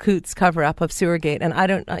the Coutts cover-up of Sewergate. And I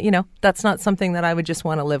don't, that's not something that I would just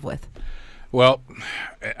want to live with. Well,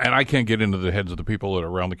 and I can't get into the heads of the people that are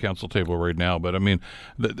around the council table right now, but I mean,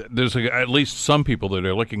 there's at least some people that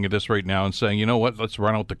are looking at this right now and saying, you know what, let's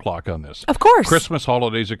run out the clock on this. Of course. Christmas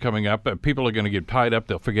holidays are coming up. People are going to get tied up.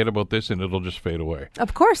 They'll forget about this, and it'll just fade away.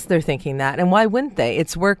 Of course they're thinking that, and why wouldn't they?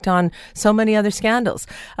 It's worked on so many other scandals.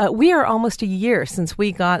 We are almost a year since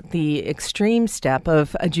we got the extreme step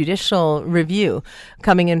of a judicial review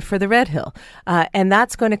coming in for the Red Hill, and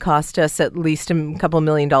that's going to cost us at least a couple $1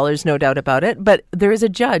 million, no doubt about it. But there is a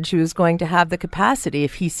judge who's going to have the capacity,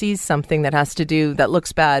 if he sees something that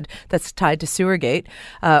looks bad, that's tied to Sewergate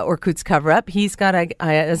or Coutts cover-up, he's got,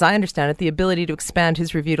 as I understand it, the ability to expand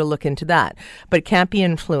his review to look into that. But it can't be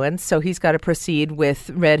influenced, so he's got to proceed with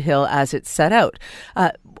Red Hill as it's set out.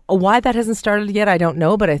 Why that hasn't started yet, I don't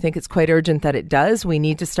know, but I think it's quite urgent that it does. We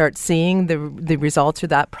need to start seeing the results of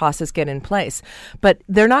that process get in place. But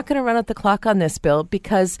they're not going to run out the clock on this, Bill,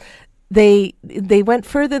 because they went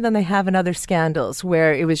further than they have in other scandals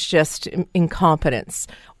where it was just incompetence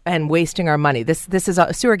and wasting our money. This is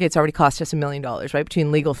Sewergate's already cost us $1 million, right,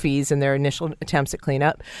 between legal fees and their initial attempts at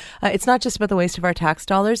cleanup. It's not just about the waste of our tax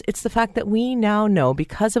dollars. It's the fact that we now know,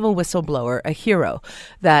 because of a whistleblower, a hero,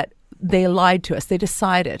 that they lied to us. They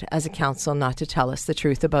decided as a council not to tell us the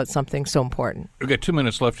truth about something so important. We've got 2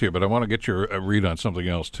 minutes left here, but I want to get your read on something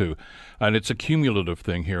else, too. And it's a cumulative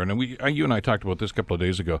thing here. And you and I talked about this a couple of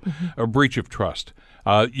days ago, a breach of trust.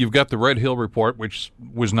 You've got the Red Hill report, which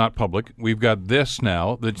was not public. We've got this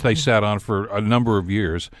now that they sat on for a number of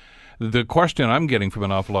years. The question I'm getting from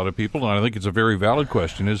an awful lot of people, and I think it's a very valid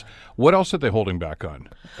question, is what else are they holding back on?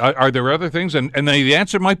 Are there other things? And the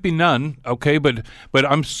answer might be none, okay, but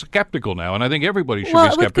I'm skeptical now, and I think everybody should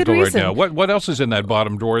be skeptical right now. What else is in that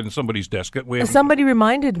bottom drawer in somebody's desk? Somebody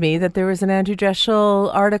reminded me that there was an Andrew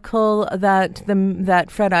Dreschel article that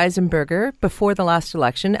Fred Eisenberger, before the last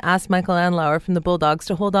election, asked Michael Andlauer from the Bulldogs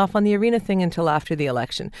to hold off on the arena thing until after the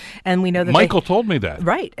election. And we know that Michael told me that.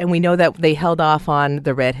 Right. And we know that they held off on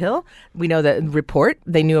the Red Hill. We know that report,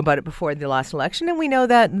 they knew about it before the last election, and we know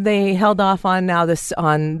that they held off on now this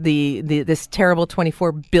terrible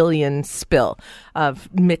 24 billion spill of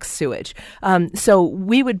mixed sewage. So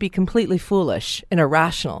we would be completely foolish and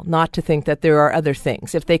irrational not to think that there are other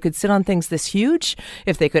things. If they could sit on things this huge,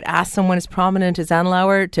 if they could ask someone as prominent as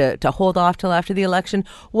Andlauer to hold off till after the election,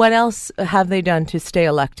 what else have they done to stay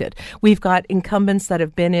elected? We've got incumbents that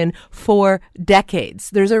have been in for decades.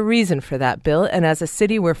 There's a reason for that, Bill. And as a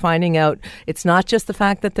city, we're finding out it's not just the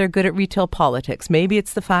fact that they're good at retail politics. Maybe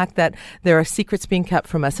it's the fact that there are secrets being kept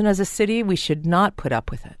from us. And as a city, we should not put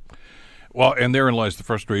up with it. Well, and therein lies the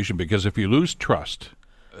frustration, because if you lose trust,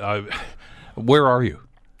 where are you?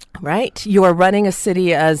 Right. You are running a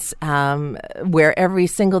city as where every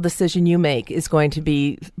single decision you make is going to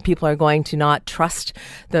be, people are going to not trust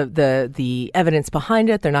the evidence behind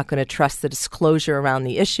it. They're not going to trust the disclosure around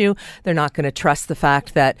the issue. They're not going to trust the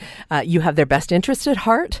fact that you have their best interest at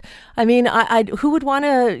heart. I mean, who would want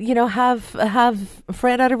to, have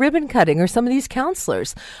Fred at a ribbon cutting, or some of these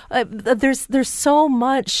councillors? There's so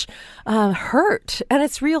much hurt, and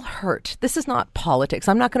it's real hurt. This is not politics.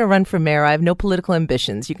 I'm not going to run for mayor. I have no political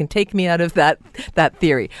ambitions. You can take me out of that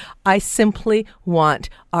theory. I simply want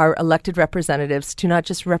our elected representatives to not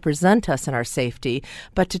just represent us in our safety,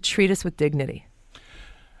 but to treat us with dignity.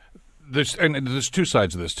 There's two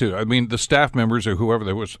sides of this, too. I mean, the staff members or whoever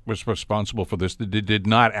that was responsible for this did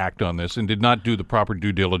not act on this and did not do the proper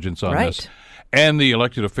due diligence on this. And the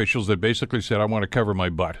elected officials that basically said, I want to cover my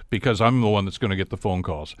butt because I'm the one that's going to get the phone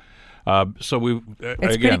calls. It's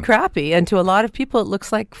pretty crappy, and to a lot of people it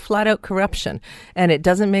looks like flat out corruption, and it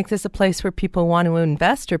doesn't make this a place where people want to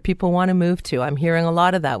invest or people want to move to. I'm hearing a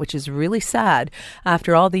lot of that, which is really sad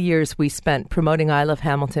after all the years we spent promoting I Love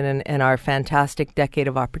Hamilton and our fantastic decade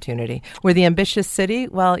of opportunity. We're the ambitious city.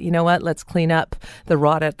 Well, you know what? Let's clean up the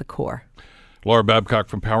rot at the core. Laura Babcock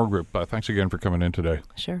from Power Group, thanks again for coming in today.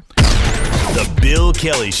 Sure. The Bill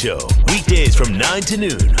Kelly Show, weekdays from 9 to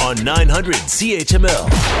noon on 900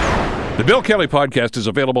 CHML. The Bill Kelly Podcast is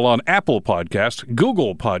available on Apple Podcast,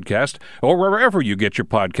 Google Podcast, or wherever you get your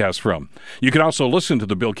podcasts from. You can also listen to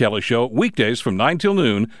The Bill Kelly Show weekdays from 9 till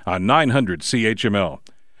noon on 900 CHML.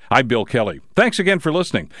 I'm Bill Kelly. Thanks again for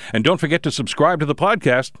listening. And don't forget to subscribe to the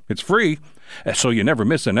podcast. It's free, so you never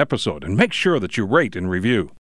miss an episode. And make sure that you rate and review.